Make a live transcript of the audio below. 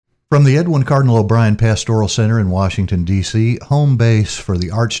From the Edwin Cardinal O'Brien Pastoral Center in Washington, D.C., home base for the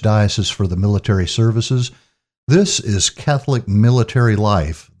Archdiocese for the Military Services, this is Catholic Military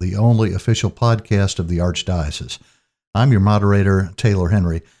Life, the only official podcast of the Archdiocese. I'm your moderator, Taylor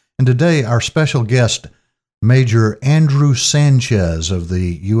Henry, and today our special guest, Major Andrew Sanchez of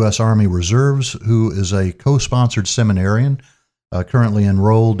the U.S. Army Reserves, who is a co-sponsored seminarian, currently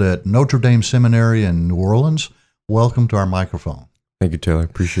enrolled at Notre Dame Seminary in New Orleans. Welcome to our microphone. Thank you, Taylor.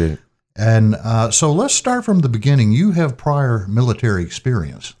 Appreciate it. And so let's start from the beginning. You have prior military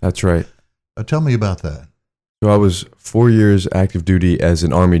experience. That's right. Tell me about that. So I was 4 years active duty as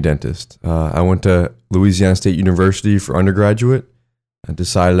an Army dentist. I went to Louisiana State University for undergraduate. I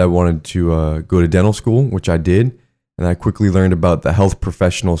decided I wanted to go to dental school, which I did. And I quickly learned about the Health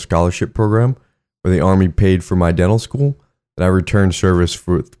Professional Scholarship Program, where the Army paid for my dental school. And I returned service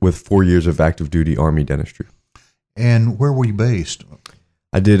with 4 years of active duty Army dentistry. And where were you based?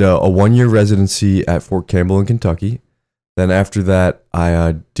 I did a 1 year residency at Fort Campbell in Kentucky. Then after that,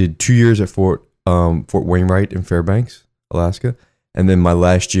 I did 2 years at Fort Wainwright in Fairbanks, Alaska. And then my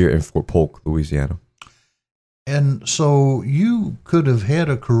last year in Fort Polk, Louisiana. And so you could have had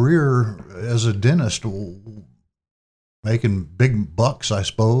a career as a dentist, making big bucks, I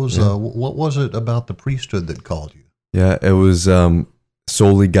suppose. Yeah. What was it about the priesthood that called you? Yeah, it was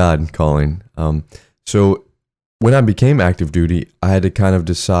solely God calling. So when I became active duty, I had to kind of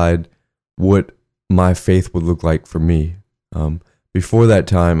decide what my faith would look like for me. Before that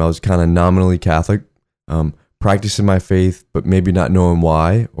time, I was kind of nominally Catholic, practicing my faith, but maybe not knowing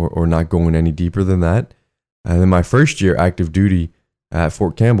why or not going any deeper than that. And then my first year active duty at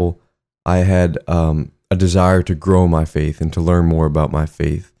Fort Campbell, I had a desire to grow my faith and to learn more about my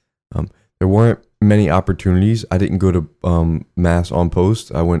faith. There weren't many opportunities. I didn't go to Mass on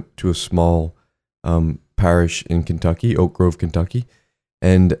post. I went to a small parish in Kentucky, Oak Grove, Kentucky,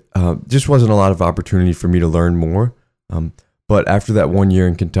 and just wasn't a lot of opportunity for me to learn more. But after that 1 year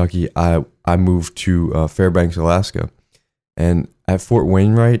in Kentucky, I moved to Fairbanks, Alaska, and at Fort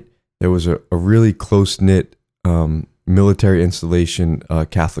Wainwright, there was a really close-knit military installation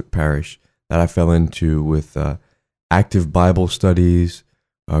Catholic parish that I fell into with active Bible studies,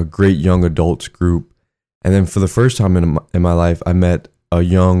 a great young adults group, and then for the first time in my life, I met a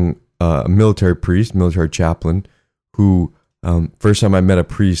young military priest, military chaplain, who first time I met a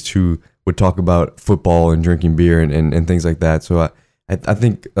priest who would talk about football and drinking beer and things like that. So I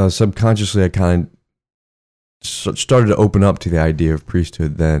think subconsciously I kind of started to open up to the idea of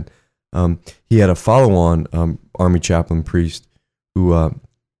priesthood then. He had a follow-on Army chaplain priest who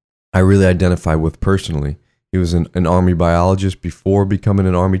I really identify with personally. He was an Army biologist before becoming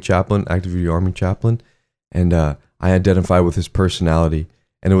an Army chaplain, active duty Army chaplain, and I identify with his personality.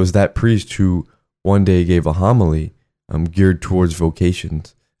 And it was that priest who one day gave a homily geared towards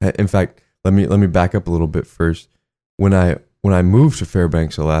vocations. In fact, let me back up a little bit first. When I moved to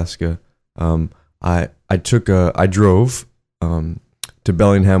Fairbanks, Alaska, I drove to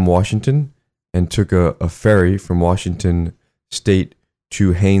Bellingham, Washington, and took a ferry from Washington State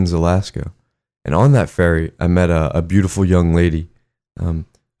to Haines, Alaska. And on that ferry, I met a beautiful young lady,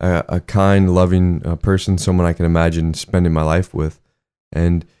 a kind, loving person, someone I can imagine spending my life with.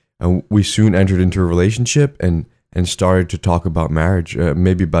 And we soon entered into a relationship and started to talk about marriage,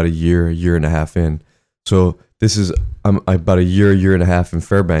 maybe about a year and a half in. So this is about a year and a half in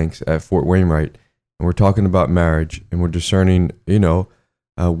Fairbanks at Fort Wainwright, and we're talking about marriage, and we're discerning,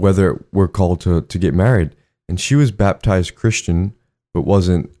 whether we're called to get married. And she was baptized Christian, but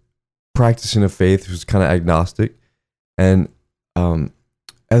wasn't practicing a faith, was kind of agnostic. And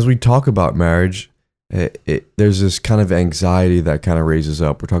as we talk about marriage, there's this kind of anxiety that kind of raises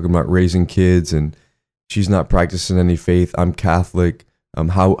up. We're talking about raising kids, and she's not practicing any faith. I'm Catholic.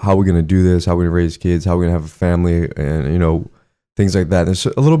 How are we going to do this? How are we going to raise kids? How are we going to have a family? And, things like that. There's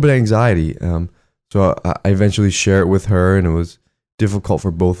a little bit of anxiety. So I eventually share it with her, and it was difficult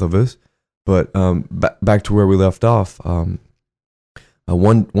for both of us. But back to where we left off.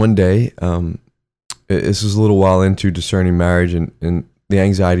 One day, this is a little while into discerning marriage, and the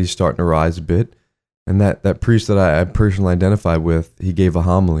anxiety is starting to rise a bit. And that priest that I personally identified with, he gave a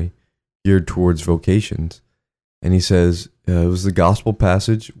homily geared towards vocations. And he says, it was the gospel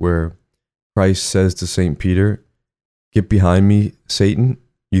passage where Christ says to St. Peter, "Get behind me, Satan,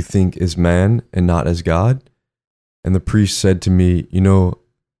 you think as man and not as God." And the priest said to me,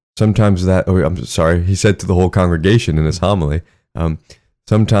 sometimes he said to the whole congregation in his homily,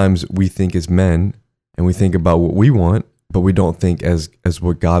 sometimes we think as men and we think about what we want, but we don't think as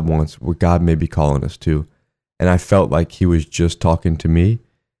what God wants, what God may be calling us to. And I felt like he was just talking to me.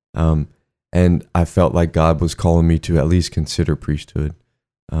 And I felt like God was calling me to at least consider priesthood.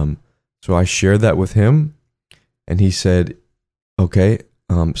 So I shared that with him, and he said, okay,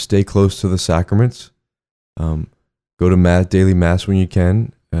 stay close to the sacraments, go to mass, daily mass when you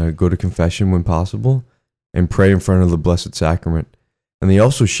can, go to confession when possible, and pray in front of the Blessed Sacrament. And he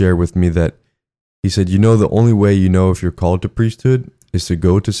also shared with me that he said, the only way you know if you're called to priesthood is to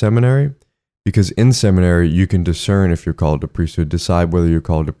go to seminary, because in seminary you can discern if you're called to priesthood, decide whether you're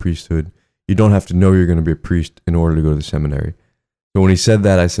called to priesthood. You don't have to know you're going to be a priest in order to go to the seminary. So when he said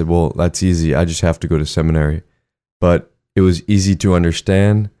that, I said, well, that's easy. I just have to go to seminary. But it was easy to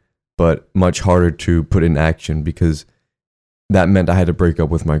understand, but much harder to put in action, because that meant I had to break up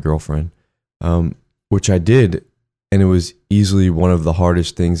with my girlfriend, which I did. And it was easily one of the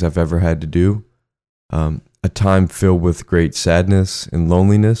hardest things I've ever had to do. A time filled with great sadness and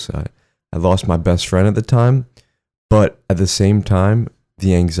loneliness. I lost my best friend at the time, but at the same time,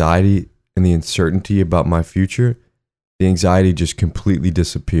 the anxiety and the uncertainty about my future, the anxiety just completely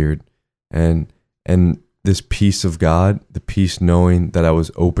disappeared. And this peace of God, the peace knowing that I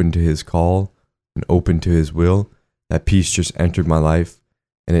was open to his call and open to his will, that peace just entered my life,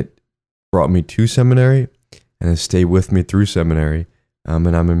 and it brought me to seminary and has stayed with me through seminary.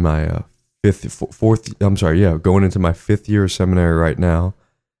 And I'm in my going into my 5th year of seminary right now.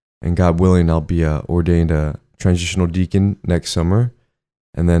 And God willing, I'll be ordained a transitional deacon next summer,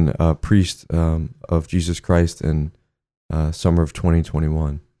 and then a priest of Jesus Christ in summer of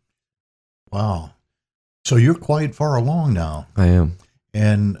 2021. Wow. So you're quite far along now. I am.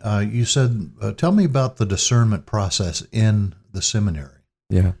 And you said, tell me about the discernment process in the seminary.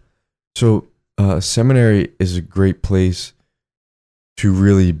 Yeah. So seminary is a great place to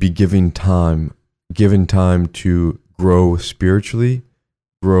really be given time to grow spiritually,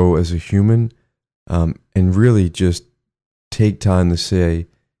 grow as a human, and really just take time to say,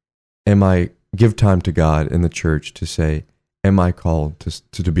 give time to God in the church to say, am I called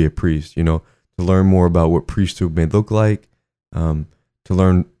to be a priest? To learn more about what priesthood may look like, to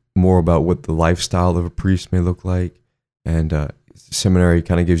learn more about what the lifestyle of a priest may look like. And seminary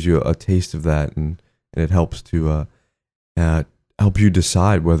kind of gives you a taste of that, and it helps to help you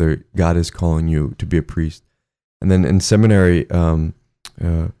decide whether God is calling you to be a priest. And then in seminary,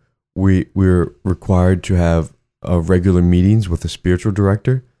 we're required to have regular meetings with a spiritual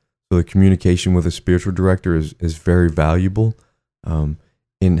director. So the communication with a spiritual director is very valuable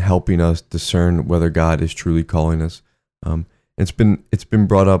in helping us discern whether God is truly calling us. It's been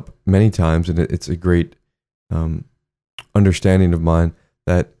brought up many times, and it's a great understanding of mine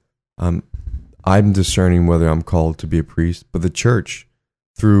that I'm discerning whether I'm called to be a priest, but the church,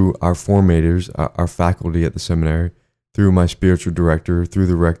 through our formators, our faculty at the seminary, through my spiritual director, through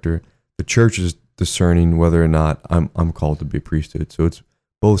the rector, the church is discerning whether or not I'm called to be a priesthood. So it's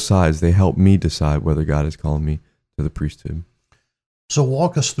both sides. They help me decide whether God is calling me to the priesthood. So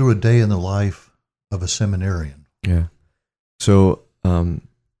walk us through a day in the life of a seminarian. Yeah. So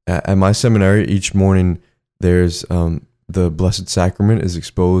at my seminary, each morning there's the Blessed Sacrament is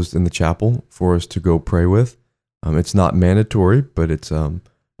exposed in the chapel for us to go pray with. It's not mandatory, but it's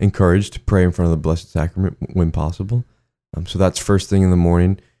encouraged to pray in front of the Blessed Sacrament when possible. So that's first thing in the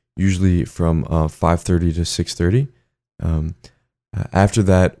morning, usually from 5:30 to 6:30. After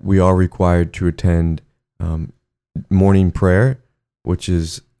that, we are required to attend morning prayer, which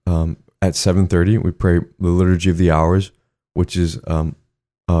is at 7:30. We pray the Liturgy of the Hours, which is a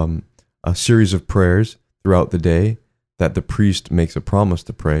series of prayers throughout the day that the priest makes a promise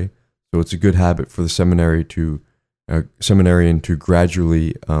to pray. So it's a good habit for the seminarian to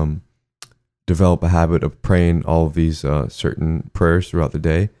gradually develop a habit of praying all of these certain prayers throughout the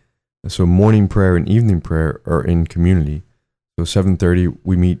day. So morning prayer and evening prayer are in community. So 7:30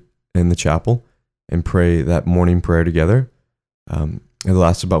 we meet in the chapel and pray that morning prayer together. It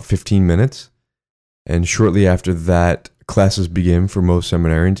lasts about 15 minutes. And shortly after that, classes begin for most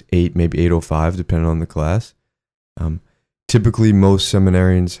seminarians, 8, maybe 8:05, depending on the class. Typically, most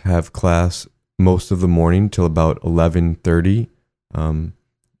seminarians have class most of the morning till about 11:30,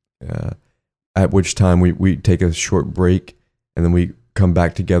 at which time we take a short break, and then we come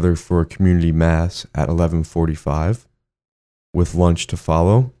back together for a community mass at 11:45 with lunch to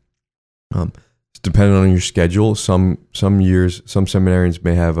follow. Depending on your schedule, some years, some seminarians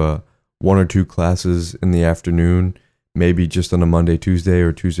may have 1 or 2 classes in the afternoon, maybe just on a Monday, Tuesday,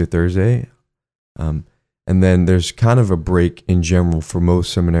 or Tuesday, Thursday. And then there's kind of a break in general for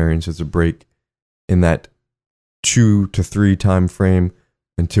most seminarians. There's a break in that 2 to 3 time frame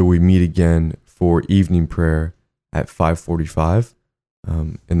until we meet again for evening prayer at 5:45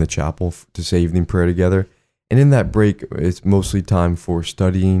 in the chapel to say evening prayer together. And in that break, it's mostly time for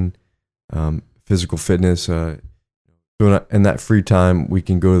studying, physical fitness, So in that free time, we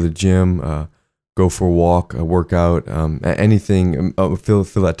can go to the gym, go for a walk, a workout, anything. Fill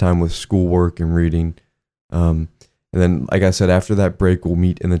that time with schoolwork and reading. And then, like I said, after that break, we'll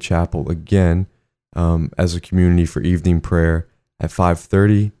meet in the chapel again as a community for evening prayer at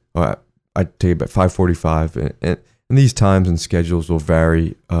 5:30. I take it at 5:45, and these times and schedules will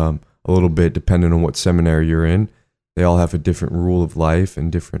vary a little bit depending on what seminary you're in. They all have a different rule of life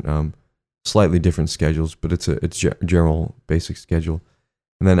and different, slightly different schedules, but it's a general basic schedule.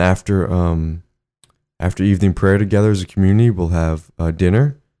 And then after evening prayer together as a community, we'll have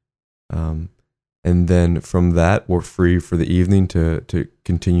dinner, and then from that we're free for the evening to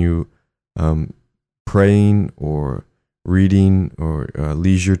continue praying or reading or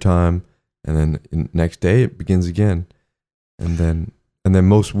leisure time. And then next day it begins again, and then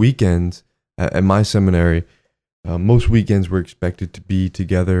most weekends at my seminary, most weekends we're expected to be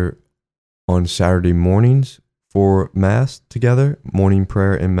together on Saturday mornings for Mass together, morning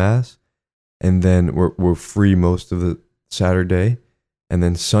prayer and Mass, and then we're free most of the Saturday, and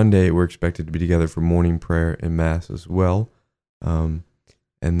then Sunday we're expected to be together for morning prayer and Mass as well, and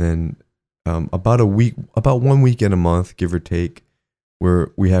then about 1 weekend a month, give or take,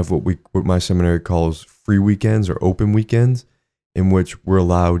 where we have what my seminary calls free weekends or open weekends, in which we're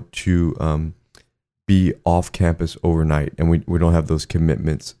allowed to be off campus overnight, and we don't have those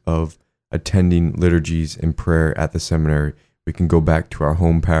commitments of attending liturgies and prayer at the seminary. We can go back to our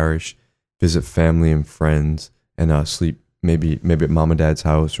home parish, visit family and friends, and sleep maybe at mom and dad's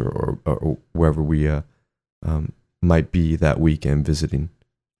house or wherever we might be that weekend visiting.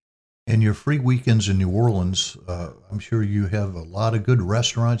 And your free weekends in New Orleans, I'm sure you have a lot of good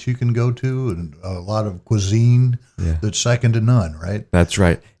restaurants you can go to and a lot of cuisine that's second to none, right? That's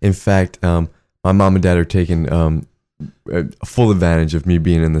right. In fact, my mom and dad are taking full advantage of me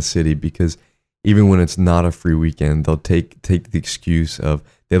being in the city, because even when it's not a free weekend, they'll take the excuse of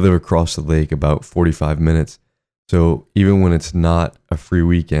they live across the lake about 45 minutes. So even when it's not a free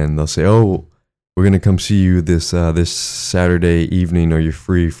weekend, they'll say, "Oh, we're going to come see you this Saturday evening. Are you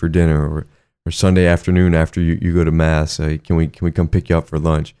free for dinner?" Or Sunday afternoon after you go to Mass, can we come pick you up for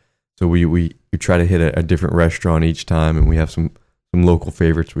lunch? So we try to hit a different restaurant each time, and we have some local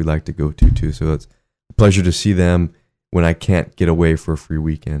favorites we like to go to too. So it's a pleasure to see them when I can't get away for a free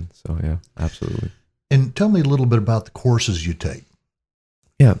weekend. So yeah, absolutely. And tell me a little bit about the courses you take.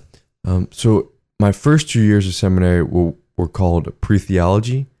 Yeah. So my first 2 years of seminary were called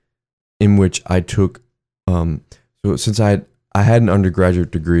pre-theology, in which I took, so since I had an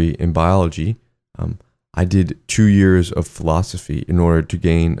undergraduate degree in biology, I did 2 years of philosophy in order to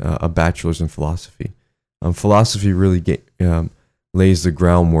gain a bachelor's in philosophy. Philosophy really lays the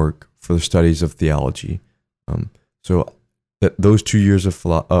groundwork for the studies of theology. So those 2 years of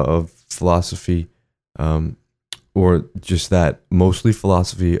philosophy, or just that, mostly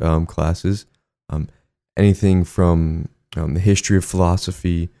philosophy classes, anything from the history of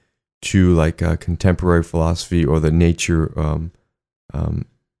philosophy to like contemporary philosophy or the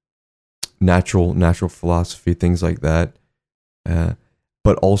natural philosophy, things like that.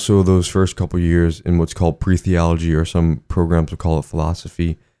 But also those first couple years in what's called pre-theology, or some programs will call it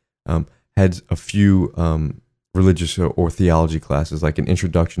philosophy, had a few religious or theology classes, like an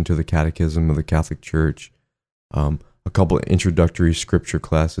introduction to the Catechism of the Catholic Church, a couple of introductory scripture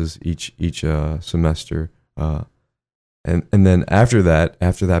classes each semester, and then after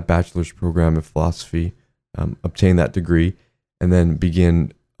that bachelor's program in philosophy, obtain that degree, and then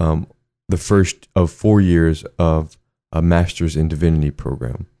begin the first of 4 years of a master's in divinity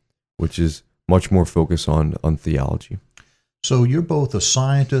program, which is much more focused on theology. So you're both a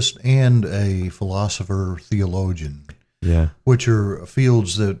scientist and a philosopher theologian. Yeah. Which are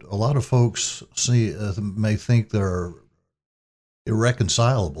fields that a lot of folks may think they're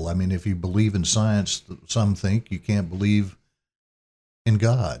irreconcilable. I mean, if you believe in science, some think you can't believe in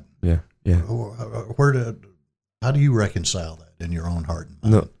God. Yeah. How do you reconcile that in your own heart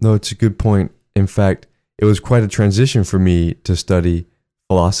and mind? No, it's a good point. In fact, it was quite a transition for me to study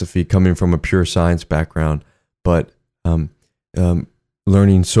philosophy coming from a pure science background, but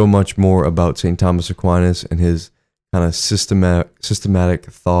learning so much more about St. Thomas Aquinas and his kind of systematic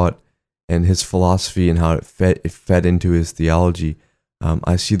thought and his philosophy and how it fed into his theology.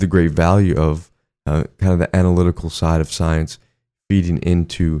 I see the great value of kind of the analytical side of science feeding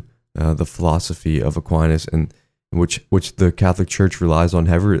into the philosophy of Aquinas, and which the Catholic Church relies on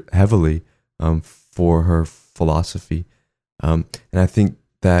heavily for her philosophy. And I think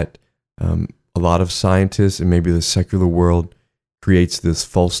that a lot of scientists and maybe the secular world creates this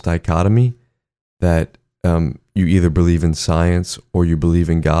false dichotomy that you either believe in science or you believe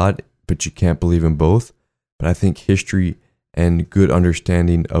in God, but you can't believe in both. but I think history and good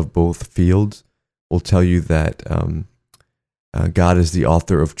understanding of both fields will tell you that God is the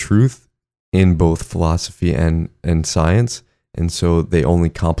author of truth in both philosophy and science, and so they only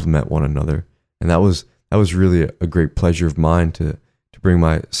complement one another. And that was really a great pleasure of mine to bring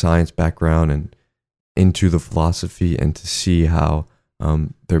my science background and into the philosophy, and to see how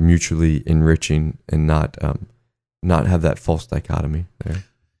they're mutually enriching and not have that false dichotomy there.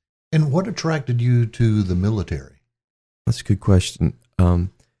 And what attracted you to the military? That's a good question.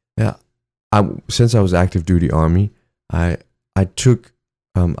 Yeah, since I was active duty Army, I did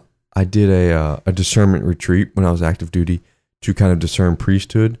a discernment retreat when I was active duty to kind of discern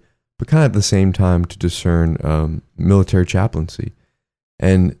priesthood, but kind of at the same time to discern military chaplaincy.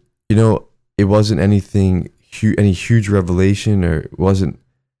 And it wasn't any huge revelation, or it wasn't.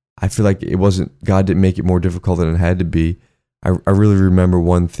 I feel like it wasn't. God didn't make it more difficult than it had to be. I really remember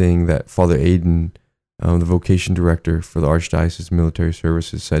one thing that Father Aiden, the vocation director for the Archdiocese Military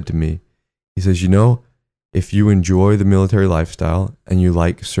Services, said to me. He says, if you enjoy the military lifestyle and you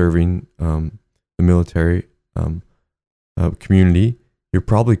like serving the military community, you're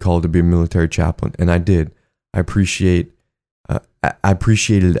probably called to be a military chaplain. And I did. I appreciated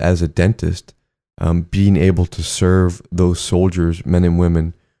as a dentist being able to serve those soldiers, men and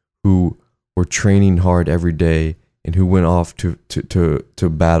women, who were training hard every day and who went off to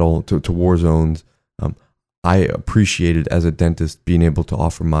battle, to war zones. I appreciated as a dentist being able to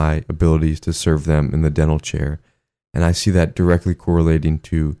offer my abilities to serve them in the dental chair. And I see that directly correlating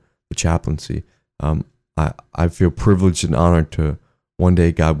to the chaplaincy. I feel privileged and honored to one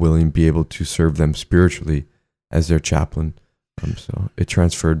day, God willing, be able to serve them spiritually as their chaplain. So it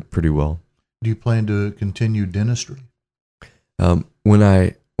transferred pretty well. Do you plan to continue dentistry? When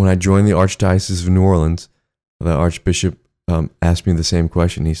I joined the Archdiocese of New Orleans, the Archbishop asked me the same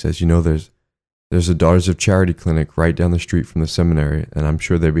question. He says, there's a Daughters of Charity clinic right down the street from the seminary, and I'm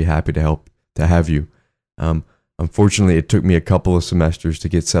sure they'd be happy to have you. Unfortunately, it took me a couple of semesters to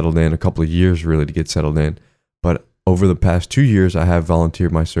get settled in, a couple of years really to get settled in. But over the past 2 years, I have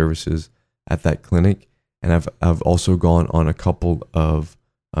volunteered my services at that clinic, and I've also gone on a couple of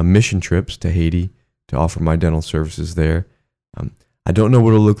mission trips to Haiti to offer my dental services there. I don't know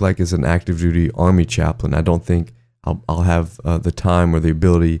what it'll look like as an active duty Army chaplain. I don't think I'll have the time or the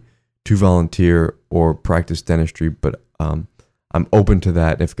ability to volunteer or practice dentistry, but I'm open to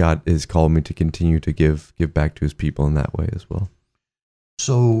that if God has called me to continue to give back to his people in that way as well.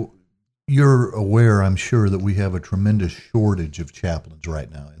 So you're aware, I'm sure, that we have a tremendous shortage of chaplains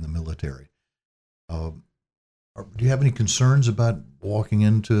right now in the military. Do you have any concerns about walking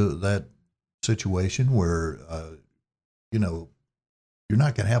into that situation where, you're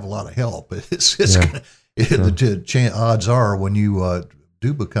not going to have a lot of help? The odds are when you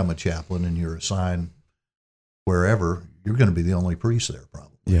do become a chaplain and you're assigned wherever, you're going to be the only priest there,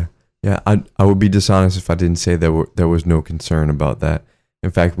 probably. Yeah. I would be dishonest if I didn't say there was no concern about that.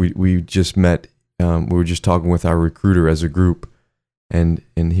 In fact, we just met. We were just talking with our recruiter as a group, and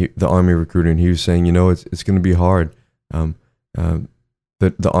the Army recruiter, and he was saying, it's going to be hard.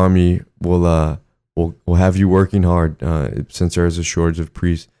 The Army will have you working hard since there is a shortage of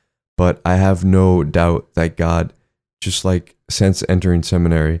priests. But I have no doubt that God, just like since entering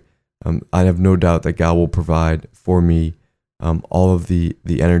seminary, I have no doubt that God will provide for me all of the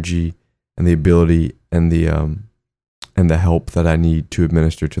energy and the ability and the help that I need to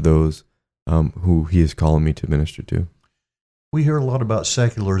administer to those who he is calling me to minister to. We hear a lot about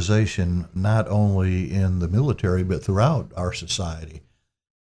secularization, not only in the military, but throughout our society.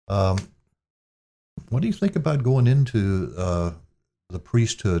 What do you think about going into the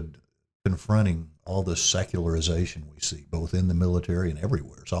priesthood confronting all this secularization we see, both in the military and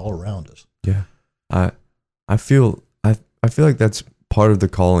everywhere? It's all around us. Yeah, I feel like that's part of the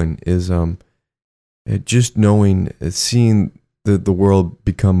calling is just knowing, seeing the world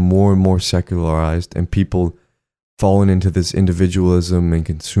become more and more secularized, and people falling into this individualism and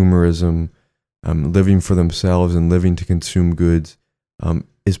consumerism, living for themselves and living to consume goods,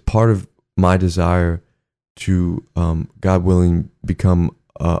 is part of my desire to, God willing, become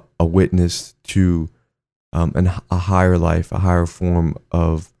a witness to a higher life, a higher form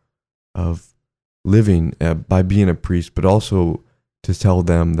of living by being a priest, but also to tell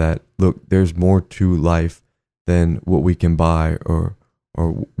them that, look, there's more to life than what we can buy or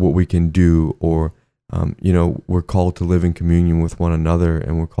what we can do, or we're called to live in communion with one another,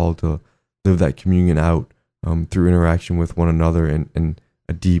 and we're called to live that communion out through interaction with one another and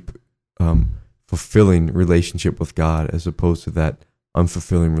a deep, fulfilling relationship with God, as opposed to that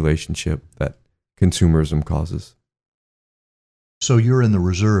unfulfilling relationship that consumerism causes. So you're in the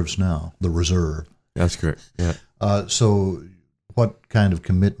reserves now, the reserve. That's correct. Yeah. So what kind of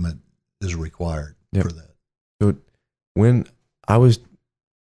commitment is required Yep. for that? So when I was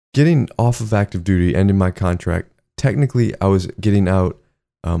getting off of active duty, ending my contract, technically I was getting out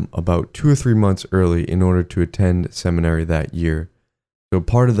about 2 or 3 months early in order to attend seminary that year. So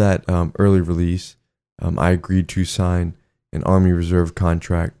part of that early release, I agreed to sign an Army Reserve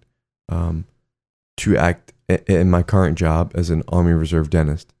contract to act in my current job as an Army Reserve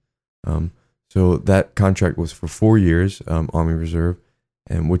dentist. So that contract was for 4 years, Army Reserve,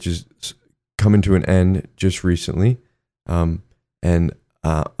 and which is coming to an end just recently. And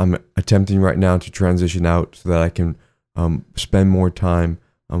I'm attempting right now to transition out so that I can spend more time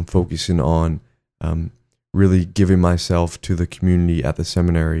focusing on really giving myself to the community at the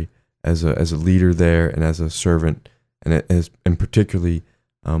seminary as a leader there and as a servant, and particularly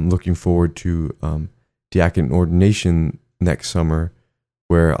looking forward to diaconate ordination next summer,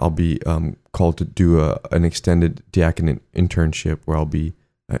 where I'll be called to do an extended diaconate internship where I'll be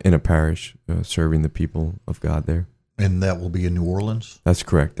in a parish serving the people of God there. And that will be in New Orleans? That's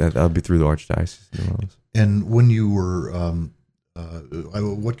correct. That'll be through the Archdiocese of New Orleans. And when you were,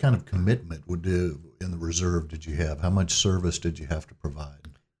 what kind of commitment in the reserve did you have? How much service did you have to provide?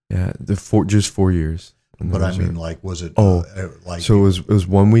 Yeah, just 4 years. But I mean, like, was it like? So it was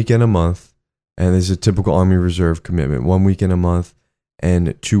 1 weekend a month, and there's a typical Army Reserve commitment: 1 weekend a month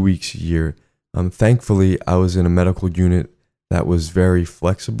and 2 weeks a year. Thankfully, I was in a medical unit that was very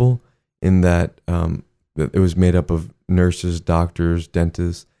flexible in that it was made up of nurses, doctors,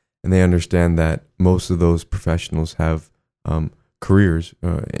 dentists, and they understand that most of those professionals have careers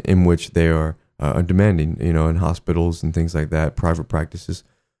in which they are demanding, in hospitals and things like that, private practices.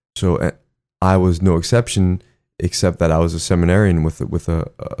 So I was no exception, except that I was a seminarian with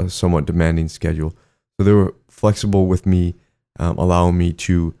a somewhat demanding schedule. So they were flexible with me, allowing me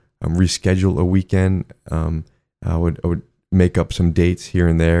to reschedule a weekend. I would make up some dates here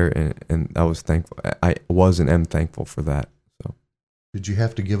and there, and I was thankful. I was and am thankful for that. So, did you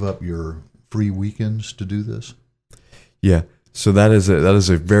have to give up your free weekends to do this? Yeah. So that is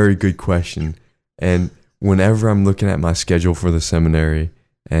a very good question. And whenever I'm looking at my schedule for the seminary,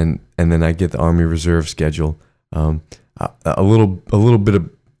 and then I get the Army Reserve schedule, a little bit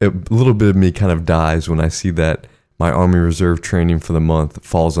of me kind of dies when I see that my Army Reserve training for the month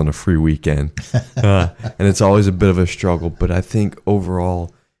falls on a free weekend. And it's always a bit of a struggle, but I think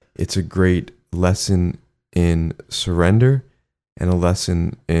overall it's a great lesson in surrender and a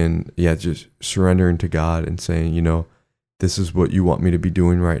lesson in, just surrendering to God and saying, this is what you want me to be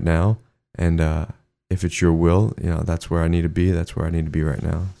doing right now. And if it's your will, that's where I need to be. That's where I need to be right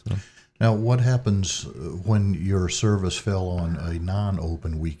now. So. Now, what happens when your service fell on a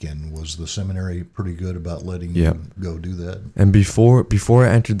non-open weekend? Was the seminary pretty good about letting you go do that? And before I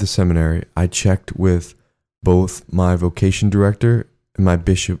entered the seminary, I checked with both my vocation director and my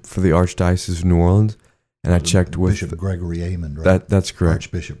bishop for the Archdiocese of New Orleans, and I checked with Bishop Gregory Aymond, right? That's correct.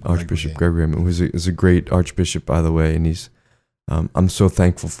 Archbishop Gregory Aymond, who is a great archbishop, by the way, and he's I'm so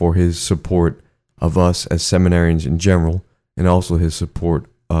thankful for his support of us as seminarians in general, and also his support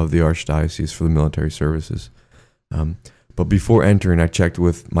of the Archdiocese for the military services. But before entering, I checked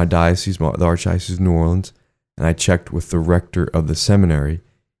with my diocese, the Archdiocese of New Orleans, and I checked with the rector of the seminary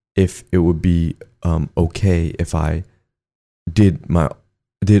if it would be okay if I did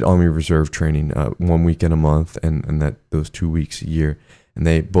Army Reserve training 1 weekend a month and that those 2 weeks a year. And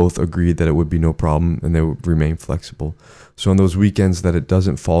they both agreed that it would be no problem and they would remain flexible. So on those weekends that it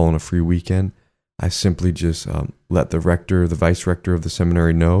doesn't fall on a free weekend, I simply just let the rector, the vice rector of the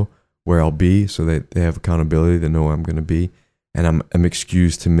seminary know where I'll be, so that they have accountability, they know where I'm going to be, and I'm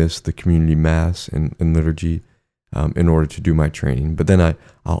excused to miss the community mass and liturgy in order to do my training. But then I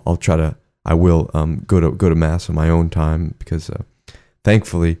will go to mass on my own time, because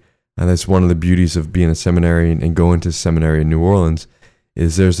thankfully, and that's one of the beauties of being a seminarian and going to seminary in New Orleans,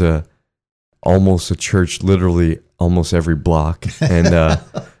 is there's almost a church literally almost every block, and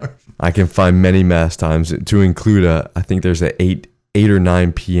I can find many mass times to include I think there's a 8 or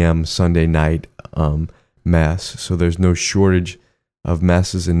 9 p.m. Sunday night mass. So there's no shortage of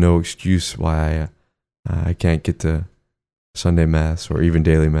masses and no excuse why I can't get to Sunday mass or even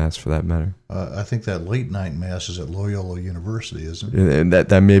daily mass for that matter. I think that late night mass is at Loyola University, isn't it? And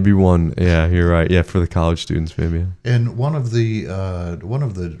that may be one. Yeah, you're right. Yeah, for the college students maybe. And one of the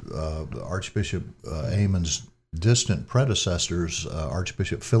Archbishop Aymond's distant predecessors,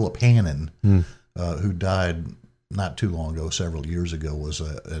 Archbishop Philip Hannon, who died not too long ago, several years ago, was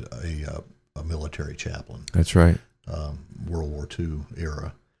a military chaplain. That's right. World War II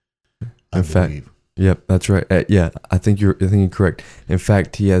era, I believe. Yep, that's right. I think you're correct. In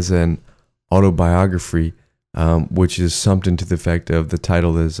fact, he has an autobiography, which is something to the effect of, the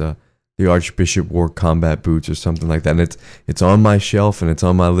title is The Archbishop Wore Combat Boots or something like that. And it's on my shelf and it's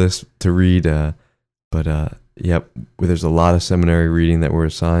on my list to read. Yep, there's a lot of seminary reading that we're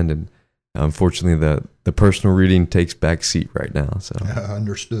assigned, and unfortunately the personal reading takes back seat right now. So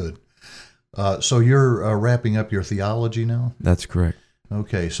Understood. So you're wrapping up your theology now? That's correct.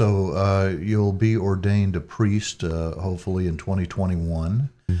 Okay, so you'll be ordained a priest hopefully in 2021,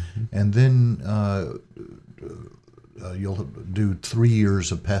 and then you'll do 3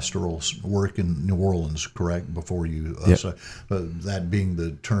 years of pastoral work in New Orleans, correct? Before you, Yep. so, that being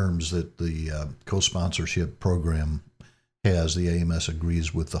the terms that the co-sponsorship program has, the AMS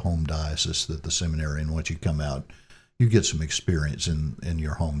agrees with the home diocese that the seminary, and once you come out, you get some experience in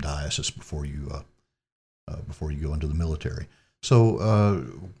your home diocese before you go into the military. So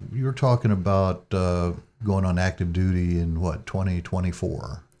you're talking about going on active duty in what,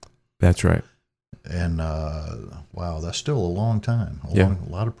 2024? That's right. And wow, that's still a long time. Yeah. A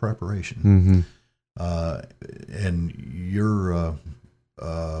lot of preparation. And you're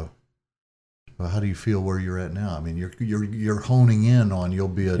how do you feel where you're at now? I mean, you're honing in on, you'll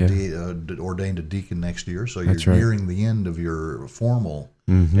be ordained a deacon next year, so you're That's right. nearing the end of your formal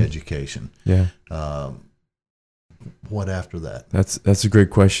education. Yeah. What after that? That's a great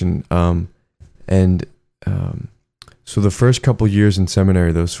question. So the first couple years in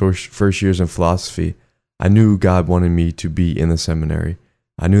seminary, those first years in philosophy, I knew God wanted me to be in the seminary.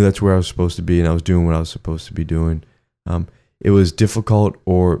 I knew that's where I was supposed to be, and I was doing what I was supposed to be doing. It was difficult,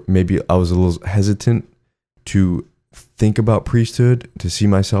 or maybe I was a little hesitant to think about priesthood, to see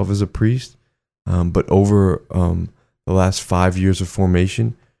myself as a priest. But over the last 5 years of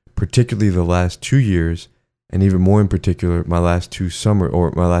formation, particularly the last 2 years, and even more in particular, my last 3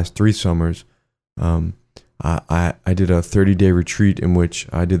 summers, I did a 30-day retreat in which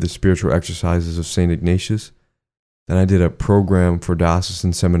I did the spiritual exercises of St. Ignatius. Then I did a program for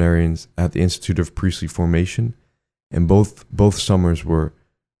diocesan seminarians at the Institute of Priestly Formation. And both summers were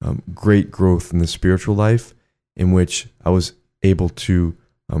great growth in the spiritual life, in which I was able to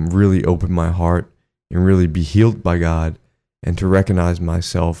really open my heart and really be healed by God, and to recognize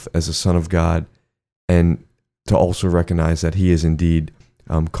myself as a son of God, and to also recognize that He is indeed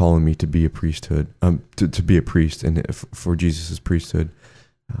calling me to be a priesthood, to be a priest, and for Jesus' priesthood.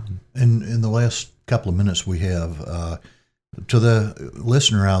 In the last couple of minutes we have, to the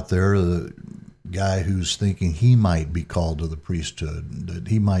listener out there, the guy who's thinking he might be called to the priesthood, that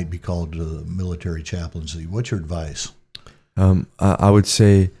he might be called to the military chaplaincy, what's your advice? I would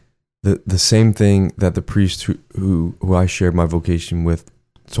say the same thing that the priest who I shared my vocation with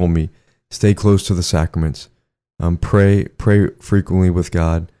told me: stay close to the sacraments. Pray frequently with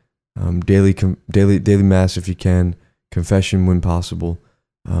God. Daily mass if you can. Confession when possible.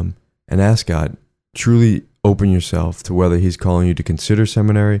 And ask God. Truly open yourself to whether He's calling you to consider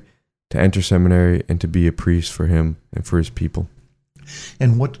seminary, to enter seminary, and to be a priest for Him and for His people.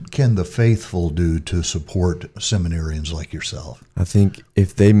 And what can the faithful do to support seminarians like yourself? I think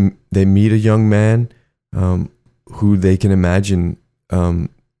if they meet a young man who they can imagine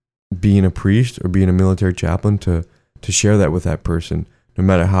being a priest or being a military chaplain, to share that with that person, no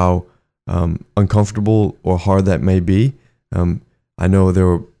matter how uncomfortable or hard that may be. I know there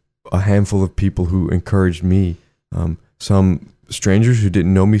were a handful of people who encouraged me. Some strangers who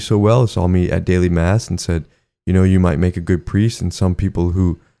didn't know me so well saw me at daily mass and said, you might make a good priest. And some people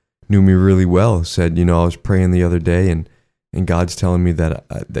who knew me really well said, I was praying the other day and God's telling me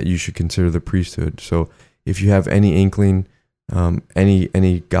that you should consider the priesthood. So if you have any inkling,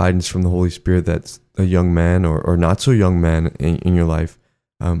 any guidance from the Holy Spirit that's a young man or not so young man in your life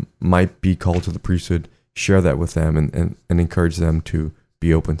might be called to the priesthood, share that with them and encourage them to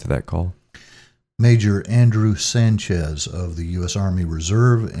be open to that call. Major Andrew Sanchez of the U.S. Army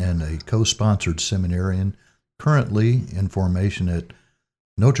Reserve and a co-sponsored seminarian, currently in formation at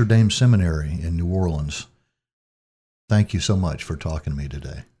Notre Dame Seminary in New Orleans. Thank you so much for talking to me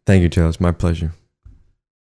today. Thank you, Taylor. It's my pleasure.